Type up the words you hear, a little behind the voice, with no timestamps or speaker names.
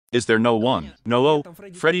Is there no one? No, oh,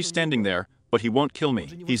 Freddy's standing there, but he won't kill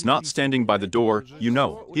me. He's not standing by the door, you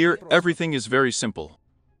know. Here, everything is very simple.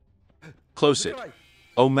 Close it.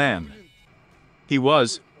 Oh man.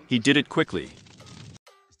 He did it quickly.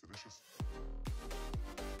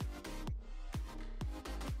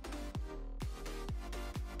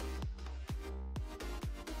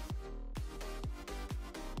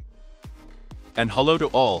 And hello to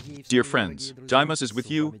all, dear friends. Dimas is with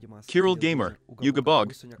you, Kirill Gamer,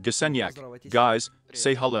 Yugabog, Gasenyak. Guys,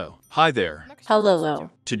 say hello. Hi there. Hello.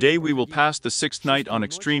 Today we will pass the 6th night on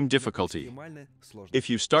extreme difficulty. If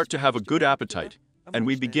you start to have a good appetite, and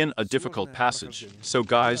we begin a difficult passage. So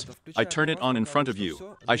guys, I turn it on in front of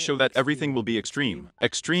you. I show that everything will be extreme.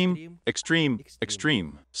 Extreme, extreme,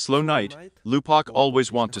 extreme. Slow night, Lupak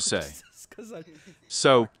always want to say.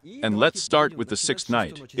 So, and let's start with the 6th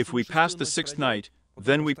night. If we pass the 6th night,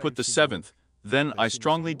 then we put the 7th, then I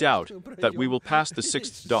strongly doubt that we will pass the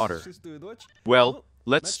 6th daughter. Well,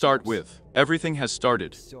 let's start with, everything has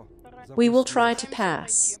started. We will try to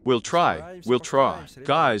pass. We'll try.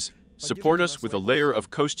 Guys, support us with a layer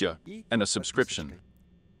of Kostya and a subscription.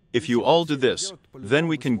 If you all do this, then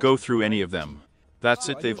we can go through any of them. That's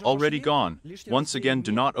it, they've already gone. Once again,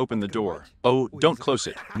 do not open the door. Oh, don't close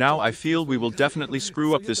it. Now I feel we will definitely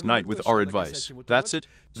screw up this night with our advice. That's it.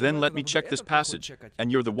 Then let me check this passage.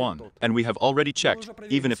 And you're the one. And we have already checked.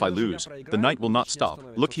 Even if I lose, the night will not stop.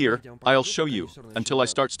 Look here, I'll show you. Until I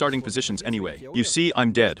start starting positions anyway. You see,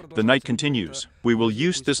 I'm dead. The night continues. We will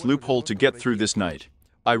use this loophole to get through this night.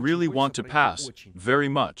 I really want to pass. Very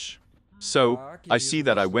much. So, I see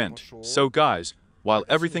that I went. So guys, while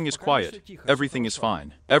everything is quiet, everything is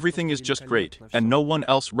fine. Everything is just great, and no one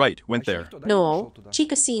else went there. No,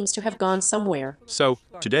 Chica seems to have gone somewhere. So,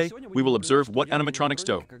 today, we will observe what animatronics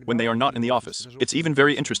do when they are not in the office. It's even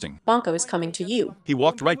very interesting. Bonko is coming to you. He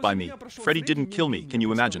walked right by me. Freddy didn't kill me, can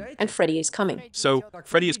you imagine? And Freddy is coming. So,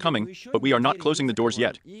 Freddy is coming, but we are not closing the doors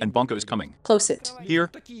yet, and Bonko is coming. Close it.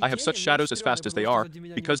 Here, I have such shadows as fast as they are,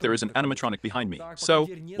 because there is an animatronic behind me. So,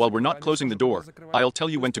 while we're not closing the door, I'll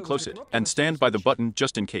tell you when to close it, and stand by the button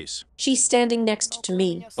just in case. She's standing next to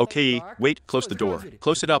me. Okay, wait, close the door.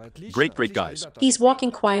 Close it up. Great, guys. He's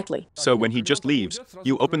walking quietly. So when he just leaves,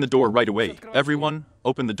 you open the door right away. Everyone,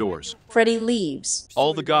 open the doors. Freddy leaves.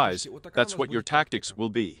 All the guys, that's what your tactics will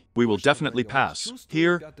be. We will definitely pass.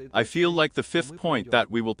 Here, I feel like the 5th point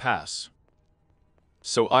that we will pass.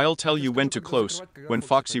 So I'll tell you when to close, when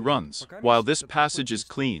Foxy runs, while this passage is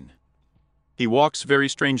clean. He walks very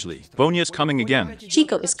strangely. Bonya's coming again.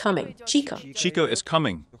 Chico is coming. Chico is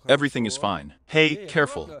coming. Everything is fine. Hey,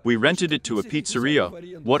 careful. We rented it to a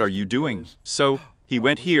pizzeria. What are you doing? So, he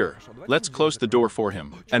went here. Let's close the door for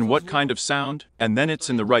him. And what kind of sound? And then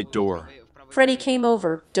it's in the right door. Freddy came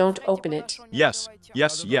over. Don't open it. Yes.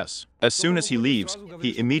 As soon as he leaves,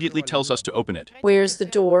 he immediately tells us to open it. Where's the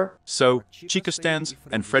door? So, Chica stands,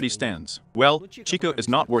 and Freddy stands. Well, Chica is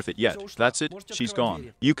not worth it yet. That's it, she's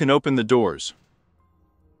gone. You can open the doors.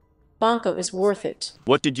 Bonko is worth it.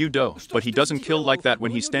 What did you do? But he doesn't kill like that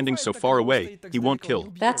when he's standing so far away. He won't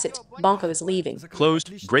kill. That's it. Bonko is leaving.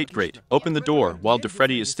 Closed. Great. Open the door while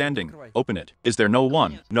Freddy is standing. Open it. Is there no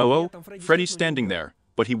one? No, oh, Freddy's standing there.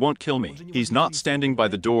 But he won't kill me. He's not standing by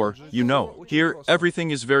the door, you know. Here,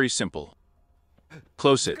 everything is very simple.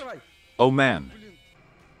 Close it. Oh man.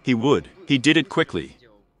 He did it quickly.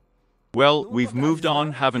 Well, we've moved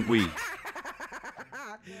on, haven't we?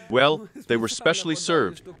 Well, they were specially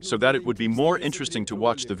served, so that it would be more interesting to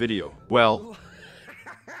watch the video. Well,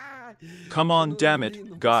 come on, damn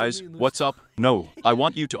it, guys, what's up? No, I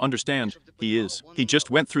want you to understand, he just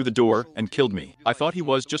went through the door and killed me. I thought he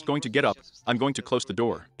was just going to get up. I'm going to close the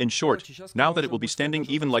door. In short, now that it will be standing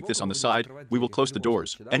even like this on the side, we will close the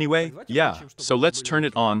doors. Anyway, yeah, so let's turn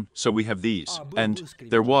it on, so we have these. And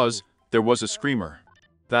there was a screamer.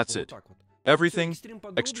 That's it. Everything,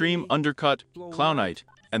 extreme undercut, clownite,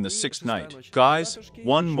 and the 6th night. Guys,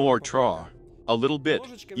 one more try. A little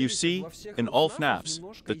bit. You see, in all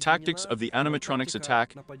FNAFs, the tactics of the animatronics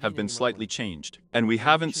attack have been slightly changed. And we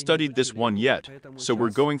haven't studied this one yet, so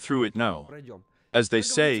we're going through it now. As they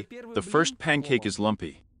say, the first pancake is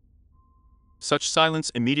lumpy. Such silence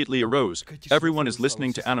immediately arose. Everyone is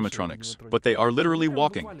listening to animatronics, but they are literally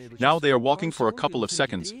walking. Now they are walking for a couple of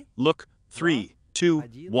seconds. Look, 3, 2,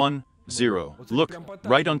 1, 0. Look,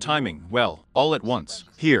 right on timing, well, all at once.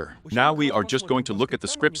 Here, now we are just going to look at the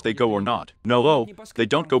scripts they go or not. No, oh, they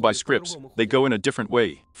don't go by scripts, they go in a different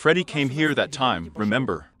way. Freddy came here that time,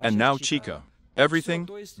 remember? And now Chica. Everything,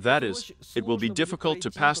 that is, it will be difficult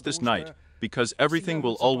to pass this night, because everything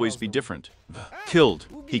will always be different. Killed.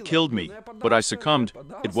 He killed me, but I succumbed.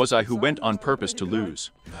 It was I who went on purpose to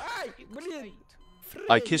lose.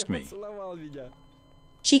 I kissed me.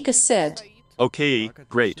 Chica said. Okay,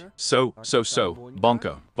 great. So,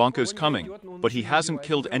 Bonko's coming, but he hasn't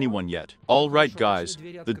killed anyone yet. All right, guys,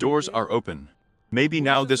 the doors are open. Maybe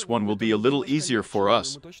now this one will be a little easier for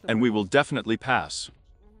us, and we will definitely pass.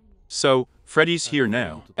 So, Freddy's here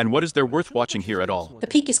now, and what is there worth watching here at all? The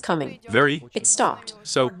peak is coming. Very. It stopped.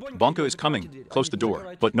 So, Bonko is coming. Close the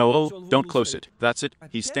door. But no, don't close it. That's it.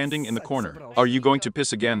 He's standing in the corner. Are you going to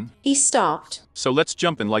piss again? He stopped. So let's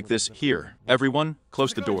jump in like this. Here. Everyone,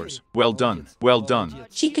 close the doors. Well done. Well done.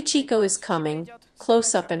 Chico is coming.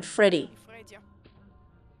 Close up and Freddy.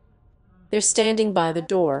 They're standing by the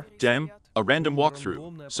door. Damn. A random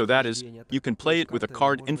walkthrough. So that is, you can play it with a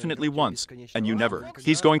card infinitely once, and you never.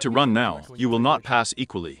 He's going to run now. You will not pass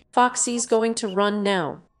equally. Foxy's going to run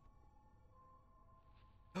now.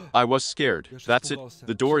 I was scared. That's it.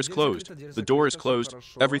 The door is closed. The door is closed.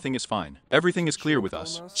 Everything is fine. Everything is clear with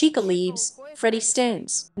us. Chica leaves. Freddy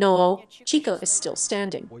stands. No, Chica is still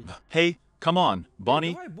standing. Hey, come on,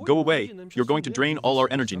 Bonnie, go away. You're going to drain all our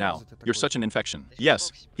energy now. You're such an infection.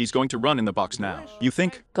 Yes, he's going to run in the box now. You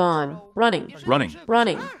think? Gone. Running. Running.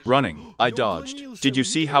 Running. Running. I dodged. Did you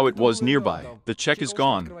see how it was nearby? The check is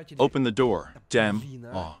gone. Open the door. Damn.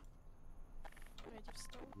 Oh.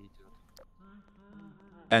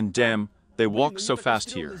 And damn, they walk so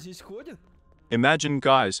fast here. Imagine,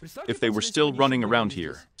 guys, if they were still running around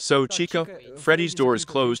here. So, Chica, Freddy's door is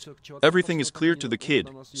closed. Everything is clear to the kid,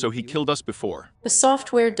 so he killed us before. The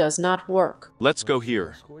software does not work. Let's go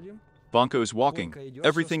here. Bonko is walking.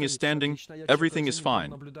 Everything is standing. Everything is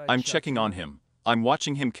fine. I'm checking on him. I'm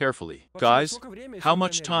watching him carefully. Guys, how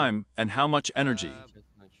much time and how much energy?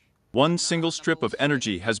 One single strip of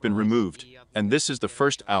energy has been removed, and this is the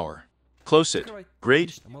first hour. Close it.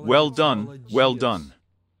 Great. Well done. Well done.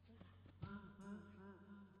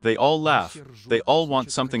 They all laugh. They all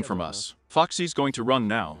want something from us. Foxy's going to run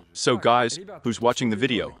now. So guys, who's watching the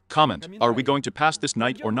video, comment, are we going to pass this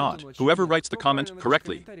night or not? Whoever writes the comment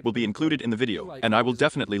correctly will be included in the video, and I will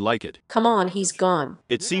definitely like it. Come on, he's gone.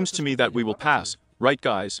 It seems to me that we will pass, right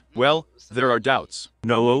guys? Well, there are doubts.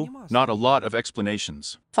 No, not a lot of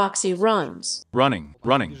explanations. Foxy runs. Running,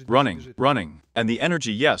 running, running, running. And the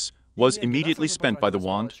energy, yes, was immediately spent by the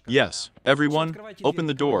wand. Yes. Everyone, open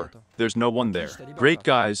the door. There's no one there. Great,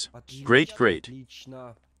 guys. Great, great.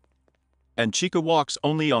 And Chica walks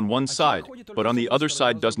only on one side, but on the other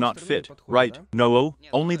side does not fit. Right? No,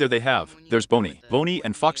 only there they have. There's Bonnie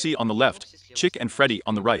and Foxy on the left. Chick and Freddy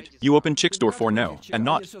on the right. You open Chick's door for no, and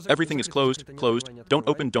not. Everything is closed, closed. Don't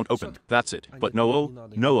open. That's it. But no,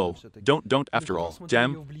 don't after all.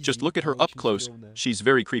 Damn, just look at her up close. She's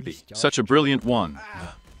very creepy. Such a brilliant one.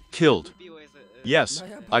 Killed. Yes,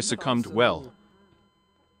 I succumbed well.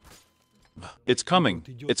 It's coming.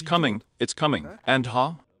 It's coming. It's coming. And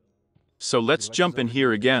huh? So let's jump in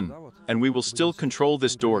here again, and we will still control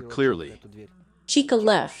this door clearly. Chica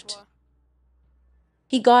left.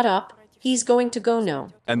 He got up. He's going to go now.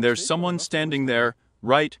 And there's someone standing there,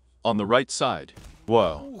 right, on the right side.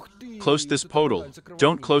 Whoa. Close this portal.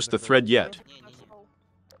 Don't close the thread yet.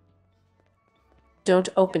 Don't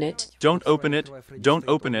open it. Don't open it. Don't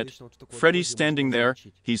open it. Freddy's standing there.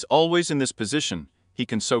 He's always in this position. He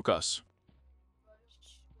can soak us.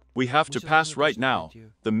 We have to pass right now.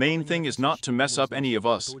 The main thing is not to mess up any of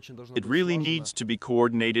us. It really needs to be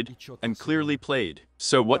coordinated and clearly played.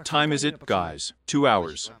 So what time is it, guys? 2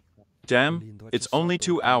 hours. Damn, it's only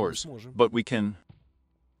 2 hours, but we can...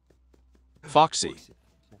 Foxy.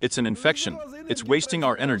 It's an infection. It's wasting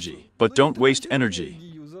our energy. But don't waste energy.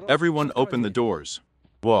 Everyone open the doors.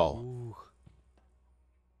 Whoa.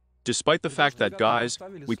 Despite the fact that, guys,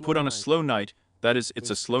 we put on a slow night, that is, it's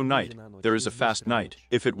a slow night, there is a fast night.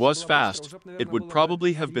 If it was fast, it would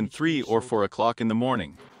probably have been 3 or 4 o'clock in the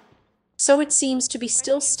morning. So it seems to be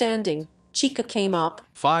still standing. Chica came up.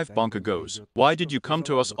 5 Bonka goes. Why did you come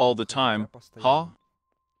to us all the time, huh?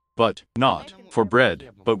 But, not, for bread,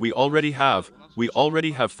 but we already have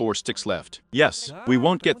 4 sticks left. Yes, we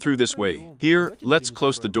won't get through this way. Here, let's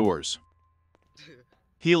close the doors.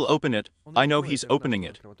 He'll open it. I know he's opening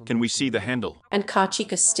it. Can we see the handle? And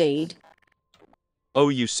Chica stayed. Oh,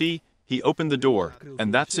 you see, he opened the door,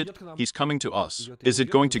 and that's it, he's coming to us. Is it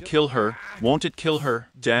going to kill her? Won't it kill her?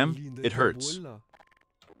 Damn, it hurts.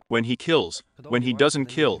 When he kills, when he doesn't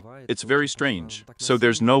kill, it's very strange. So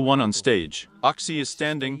there's no one on stage. Oxy is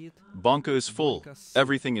standing, Bonka is full,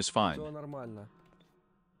 everything is fine.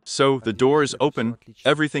 So the door is open,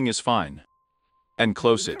 everything is fine. And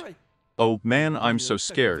close it. Oh man, I'm so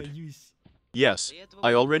scared. Yes,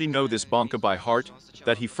 I already know this Bonka by heart,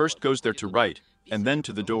 that he first goes there to right, and then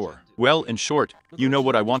to the door. Well, in short, you know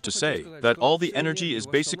what I want to say, that all the energy is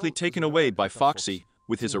basically taken away by Foxy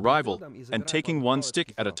with his arrival, and taking one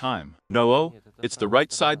stick at a time. No, it's the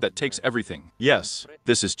right side that takes everything. Yes,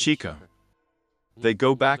 this is Chica. They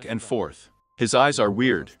go back and forth. His eyes are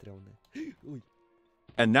weird.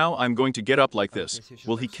 And now I'm going to get up like this.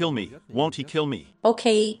 Will he kill me? Won't he kill me?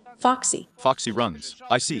 Okay, Foxy. Foxy runs.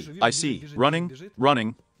 I see. Running.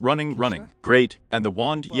 Great. And the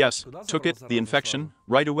wand, yes, took it, the infection,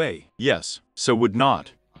 right away. Yes. So would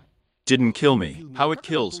not. Didn't kill me. How it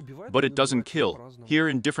kills, but it doesn't kill. Here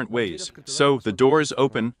in different ways. So the door is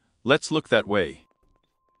open. Let's look that way.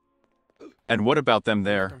 And what about them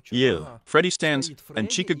there? Yeah. Freddy stands, and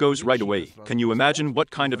Chica goes right away. Can you imagine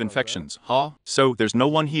what kind of infections, huh? So there's no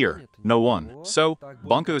one here. No one. So,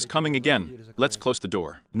 Bonka is coming again. Let's close the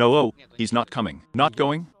door. No, he's not coming. Not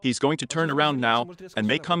going? He's going to turn around now, and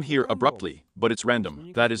may come here abruptly, but it's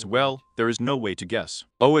random. That is, well, there is no way to guess.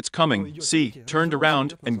 Oh, it's coming. See, turned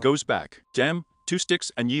around, and goes back. Damn, 2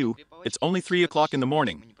 sticks and you, it's only 3 o'clock in the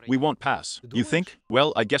morning. We won't pass. You think?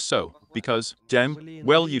 Well, I guess so. Because,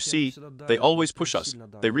 well, you see, they always push us.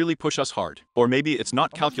 They really push us hard. Or maybe it's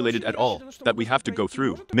not calculated at all, that we have to go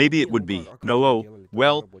through. Maybe it would be. No,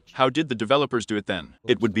 well, how did the developers do it then?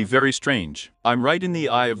 It would be very strange. I'm right in the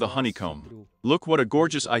eye of the honeycomb. Look what a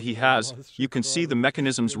gorgeous eye he has. You can see the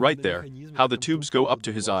mechanisms right there, how the tubes go up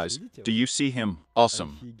to his eyes. Do you see him?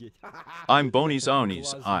 Awesome. I'm Bonnie's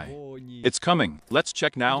eye. It's coming. Let's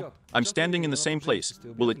check now. I'm standing in the same place.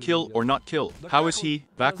 Will it kill or not kill? How is he?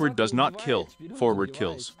 Backward does not kill. Forward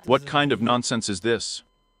kills. What kind of nonsense is this?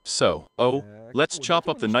 So, let's chop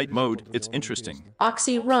up the night mode. It's interesting.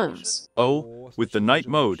 Oxy runs. With the night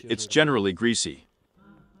mode, it's generally greasy.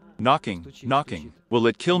 Knocking. Will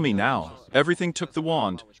it kill me now? Everything took the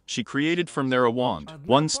wand. She created from there a wand.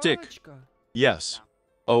 1 stick. Yes.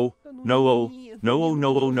 No.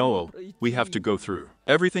 We have to go through.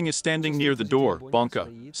 Everything is standing near the door.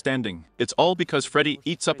 Bonka, standing. It's all because Freddy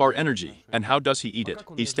eats up our energy. And how does he eat it?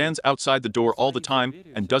 He stands outside the door all the time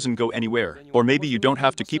and doesn't go anywhere. Or maybe you don't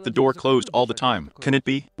have to keep the door closed all the time. Can it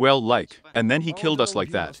be? Well, like. And then he killed us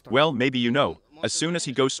like that. Well, maybe you know. As soon as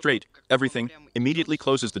he goes straight, everything immediately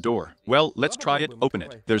closes the door. Well, let's try it, open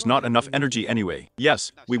it. There's not enough energy anyway.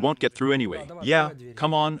 Yes, we won't get through anyway. Yeah,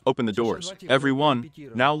 come on, open the doors. Everyone,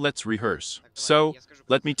 now let's rehearse. So,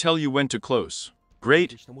 let me tell you when to close.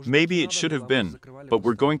 Great, maybe it should have been, but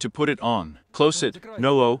we're going to put it on. Close it.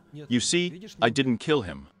 No, you see, I didn't kill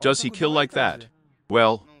him. Does he kill like that?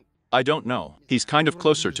 Well, I don't know. He's kind of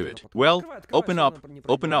closer to it. Well, open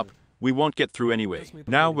up. We won't get through anyway.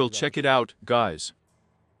 Now we'll check it out, guys.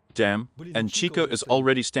 Damn, and Chica is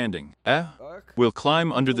already standing. We'll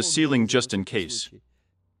climb under the ceiling just in case.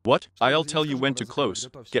 What? I'll tell you when to close.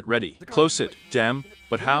 Get ready. Close it. Damn,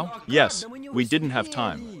 but how? Yes, we didn't have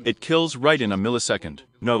time. It kills right in a millisecond.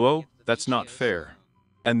 No, that's not fair.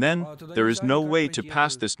 And then, there is no way to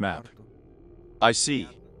pass this map. I see.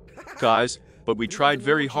 Guys, but we tried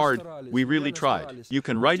very hard, we really tried. You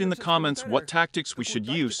can write in the comments what tactics we should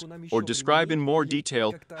use, or describe in more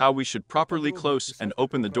detail how we should properly close and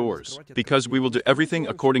open the doors, because we will do everything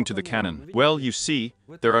according to the canon. Well, you see,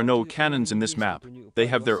 there are no canons in this map. They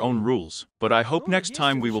have their own rules. But I hope next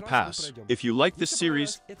time we will pass. If you like this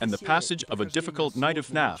series and the passage of a difficult night of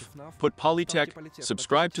FNAF, put Polytech,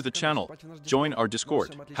 subscribe to the channel, join our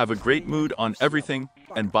Discord. Have a great mood on everything,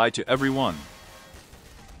 and bye to everyone.